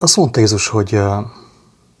Azt mondta Jézus, hogy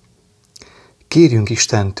kérjünk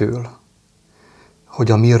Istentől,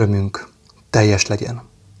 hogy a mi örömünk teljes legyen.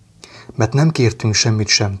 Mert nem kértünk semmit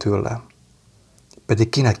sem tőle. Pedig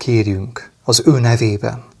kinek kérjünk az ő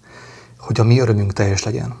nevében, hogy a mi örömünk teljes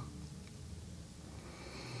legyen.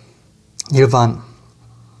 Nyilván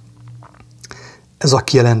ez a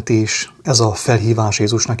kijelentés, ez a felhívás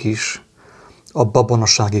Jézusnak is a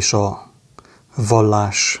babonaság és a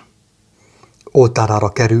vallás oltárára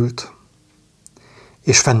került,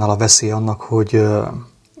 és fennáll a veszély annak,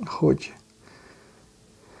 hogy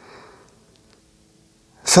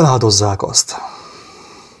feláldozzák azt.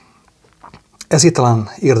 Ezért talán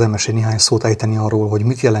érdemes egy néhány szót ejteni arról, hogy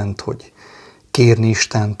mit jelent, hogy kérni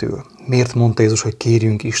Istentől. Miért mondta Jézus, hogy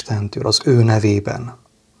kérjünk Istentől az ő nevében?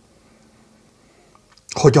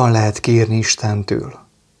 Hogyan lehet kérni Istentől?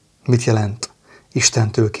 Mit jelent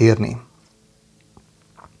Istentől kérni?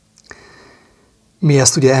 Mi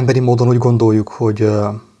ezt ugye emberi módon úgy gondoljuk,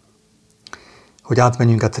 hogy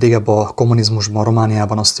átmenjünk, hát régebb a kommunizmusban,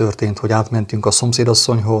 Romániában az történt, hogy átmentünk a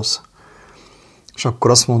szomszédasszonyhoz, és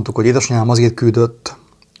akkor azt mondtuk, hogy édesanyám azért küldött,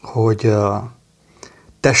 hogy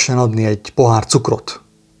tessen adni egy pohár cukrot,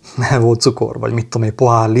 nem volt cukor, vagy mit tudom, egy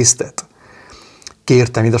pohár lisztet.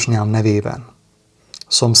 Kértem édesanyám nevében,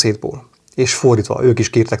 szomszédból, és fordítva, ők is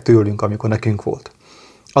kértek tőlünk, amikor nekünk volt.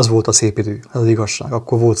 Az volt a szép idő, ez az igazság.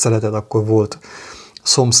 Akkor volt szeretet, akkor volt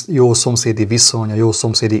jó szomszédi viszony, a jó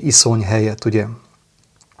szomszédi iszony helyett, ugye?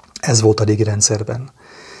 Ez volt a régi rendszerben,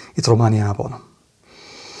 itt Romániában.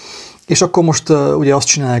 És akkor most ugye azt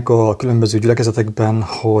csinálják a különböző gyülekezetekben,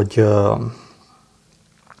 hogy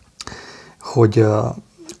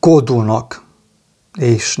koldulnak,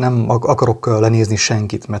 és nem akarok lenézni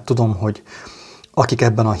senkit, mert tudom, hogy akik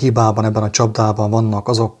ebben a hibában, ebben a csapdában vannak,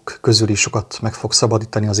 azok közül is sokat meg fog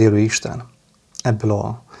szabadítani az élő Isten ebből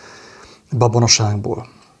a babonaságból.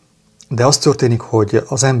 De az történik, hogy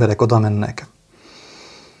az emberek oda mennek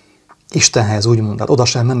Istenhez, úgymond, hát oda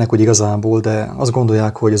sem mennek úgy igazából, de azt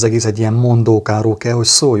gondolják, hogy az egész egy ilyen mondókáról kell, hogy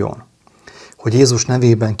szóljon. Hogy Jézus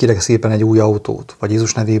nevében kérek szépen egy új autót, vagy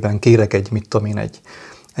Jézus nevében kérek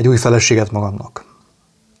egy új feleséget magamnak.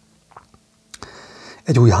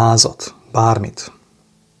 Egy új házat, bármit.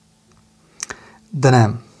 De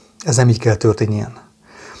nem, ez nem így kell történjen.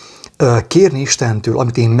 Kérni Istentől,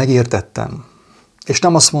 amit én megértettem, és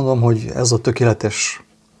nem azt mondom, hogy ez a tökéletes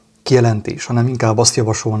kijelentés, hanem inkább azt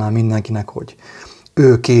javasolnám mindenkinek, hogy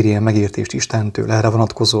ő kérjen megértést Istentől erre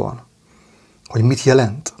vonatkozóan, hogy mit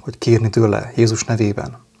jelent, hogy kérni tőle Jézus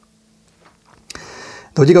nevében.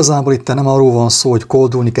 De hogy igazából itt nem arról van szó, hogy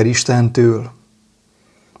koldulni kell Istentől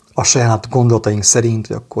a saját gondolataink szerint,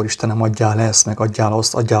 hogy akkor Istenem adjál ezt, meg adjál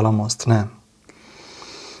azt, adjál azt, nem.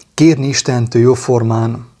 Kérni Istentől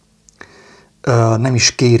jóformán nem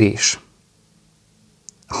is kérés,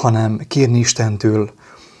 hanem kérni Istentől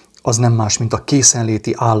az nem más, mint a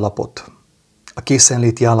készenléti állapot. A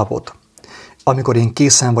készenléti állapot, amikor én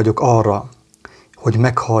készen vagyok arra, hogy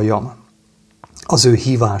meghalljam az ő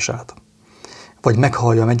hívását, vagy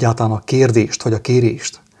meghalljam egyáltalán a kérdést, vagy a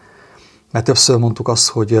kérést. Mert többször mondtuk azt,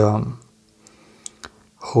 hogy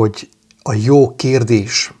a jó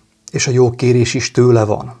kérdés és a jó kérés is tőle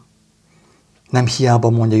van. Nem hiába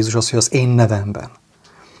mondja Jézus azt, hogy az én nevemben.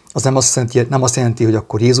 Az nem azt jelenti, hogy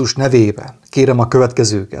akkor Jézus nevében kérem a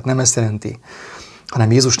következőket. Nem ezt jelenti.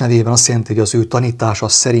 Hanem Jézus nevében azt jelenti, hogy az ő tanítása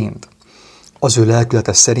szerint, az ő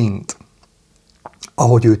lelkülete szerint,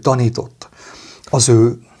 ahogy ő tanított, az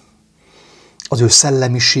ő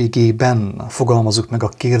szellemiségében fogalmazzuk meg a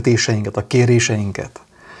kérdéseinket, a kéréseinket.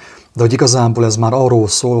 De hogy igazából ez már arról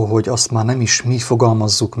szól, hogy azt már nem is mi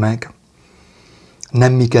fogalmazzuk meg,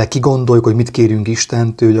 nem mi kell kigondoljuk, hogy mit kérünk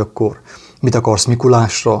Istentől, hogy akkor mit akarsz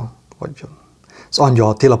Mikulásra, vagy az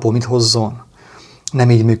angyal télapó mit hozzon.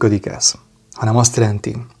 Nem így működik ez, hanem azt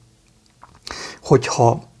jelenti,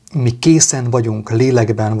 hogyha mi készen vagyunk,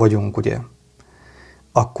 lélekben vagyunk, ugye,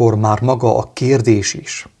 akkor már maga a kérdés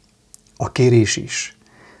is, a kérés is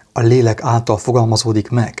a lélek által fogalmazódik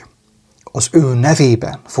meg. Az ő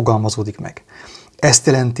nevében fogalmazódik meg. Ezt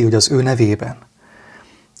jelenti, hogy az ő nevében.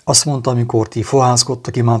 Azt mondta, amikor ti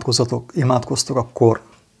fohászkodtak, imádkoztok, akkor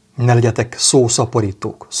ne legyetek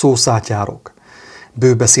szószaporítók, szószátyárok,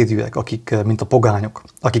 bőbeszédűek, akik, mint a pogányok,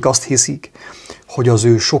 akik azt hiszik, hogy az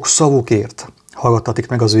ő sok szavukért hallgattatik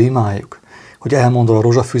meg az ő imájuk, hogy elmondol a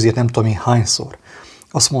rózsafűzét nem tudom én hányszor.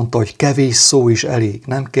 Azt mondta, hogy kevés szó is elég,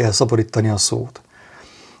 nem kell szaporítani a szót,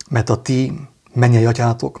 mert a ti mennyei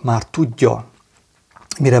atyátok már tudja,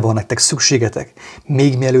 mire van nektek szükségetek,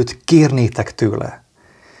 még mielőtt kérnétek tőle.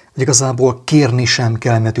 Hogy igazából kérni sem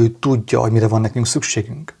kell, mert ő tudja, hogy mire van nekünk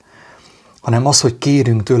szükségünk. Hanem az, hogy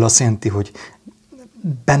kérünk tőle, azt jelenti, hogy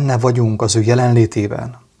benne vagyunk az ő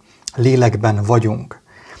jelenlétében, lélekben vagyunk,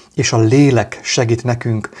 és a lélek segít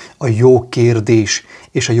nekünk a jó kérdés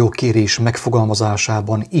és a jó kérés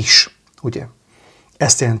megfogalmazásában is, ugye?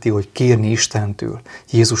 Ezt jelenti, hogy kérni Istentől,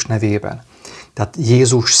 Jézus nevében. Tehát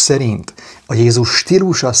Jézus szerint, a Jézus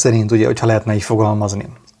stílusa szerint, ugye, hogyha lehetne így fogalmazni.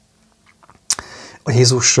 A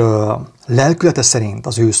Jézus lelkülete szerint,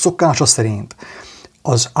 az ő szokása szerint,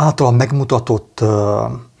 az által megmutatott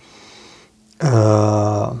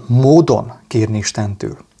módon kérni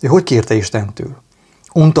Istentől. Ő hogy kérte Istentől?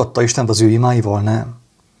 Untatta Istent az ő imáival? Nem.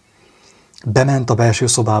 Bement a belső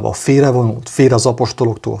szobába, félrevonult, félre az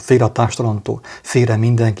apostoloktól, félre a társadalomtól, félre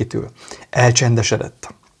mindenkitől.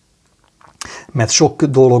 Elcsendesedett. Mert sok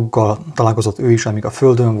dologgal találkozott ő is, amíg a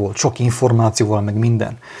földön volt, sok információval, meg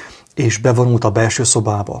minden. És bevonult a belső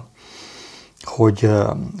szobába, hogy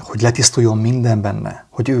letisztuljon minden benne,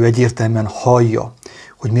 hogy ő egyértelműen hallja,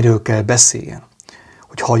 hogy miről kell beszéljen,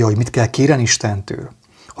 hogy hallja, hogy mit kell kérni Istentől,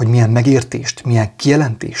 hogy milyen megértést, milyen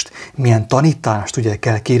kijelentést, milyen tanítást ugye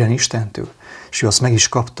kell kérni Istentől. És ő azt meg is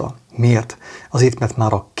kapta. Miért? Azért, mert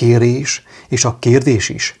már a kérés és a kérdés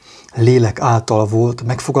is lélek által volt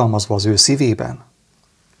megfogalmazva az ő szívében.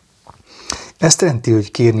 Ezt jelenti,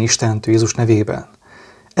 hogy kérni Istentől Jézus nevében.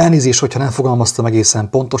 Elnézést, hogyha nem fogalmaztam egészen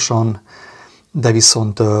pontosan, de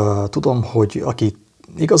viszont tudom, hogy aki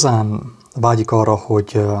igazán vágyik arra,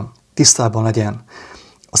 hogy tisztában legyen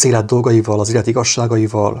az élet dolgaival, az élet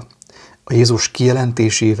igazságaival, a Jézus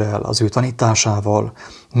kijelentésével, az ő tanításával,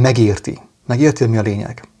 megérti, mi a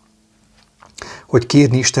lényeg. Hogy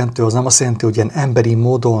kérni Istentől az nem azt jelenti, hogy ilyen emberi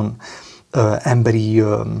módon, emberi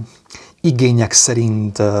igények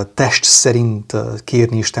szerint, test szerint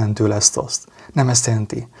kérni Istentől ezt-azt. Nem ezt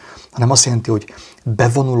jelenti, hanem azt jelenti, hogy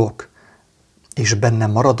bevonulok, és benne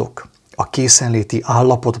maradok a készenléti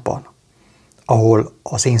állapotban, ahol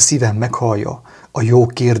az én szívem meghallja a jó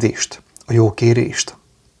kérdést, a jó kérést.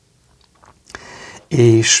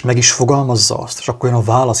 És meg is fogalmazza azt, és akkor jön a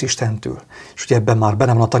válasz Istentől. És ugye ebben már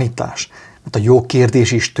benne van a tanítás, mert a jó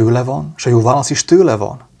kérdés is tőle van, és a jó válasz is tőle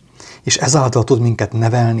van. És ezáltal tud minket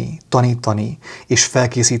nevelni, tanítani, és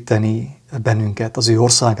felkészíteni bennünket az ő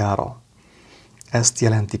országára. Ezt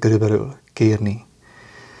jelenti körülbelül kérni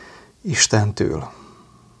Istentől.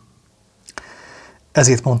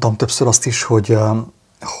 Ezért mondtam többször azt is, hogy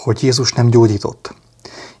Jézus nem gyógyított.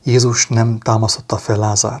 Jézus nem támasztotta fel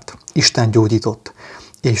Lázárt. Isten gyógyított,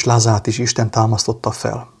 és Lázárt is Isten támasztotta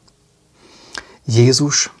fel.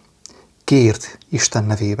 Jézus kért Isten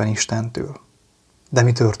nevében Istentől. De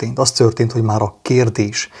mi történt? Az történt, hogy már a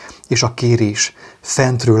kérdés és a kérés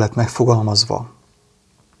fentről lett megfogalmazva.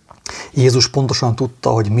 Jézus pontosan tudta,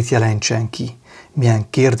 hogy mit jelentsen ki, milyen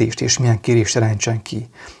kérdést és milyen kérést jelentsen ki.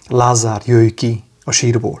 Lázár, jöjj ki a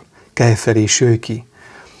sírból, kelj fel és jöjj ki.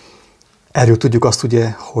 Erről tudjuk azt ugye,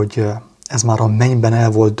 hogy ez már a mennyben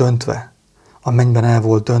el volt döntve. A mennyben el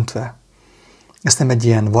volt döntve. Ez nem egy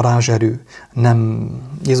ilyen varázserő,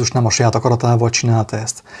 Jézus nem a saját akaratával csinálta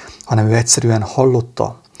ezt, hanem ő egyszerűen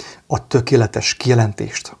hallotta a tökéletes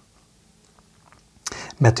kijelentést.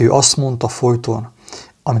 Mert ő azt mondta folyton,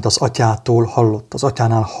 amit az atyától hallott, az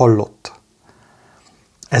atyánál hallott.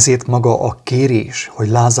 Ezért maga a kérés, hogy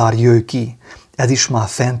Lázár jöjj ki, ez is már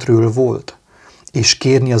fentről volt. És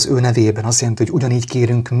kérni az ő nevében azt jelenti, hogy ugyanígy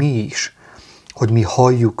kérünk mi is, hogy mi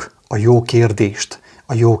halljuk a jó kérdést,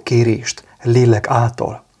 a jó kérést lélek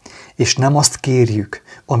által. És nem azt kérjük,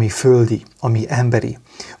 ami földi, ami emberi,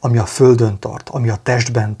 ami a földön tart, ami a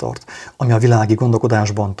testben tart, ami a világi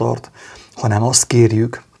gondolkodásban tart, hanem azt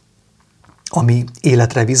kérjük, ami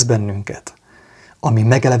életre visz bennünket, ami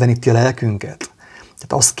megeleveníti a lelkünket.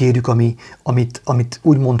 Tehát azt kérjük, amit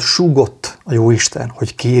úgymond súgott a Jóisten,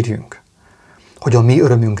 hogy kérjünk, hogy a mi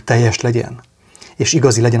örömünk teljes legyen, és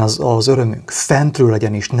igazi legyen az örömünk, fentről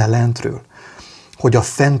legyen és ne lentről, hogy a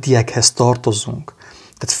fentiekhez tartozzunk,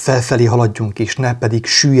 tehát felfelé haladjunk, és ne pedig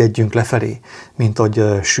süllyedjünk lefelé, mint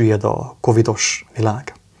ahogy süllyed a covidos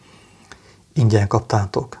világ. Ingyen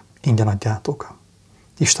kaptátok, ingyen adjátok.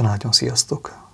 Isten áldjon, sziasztok!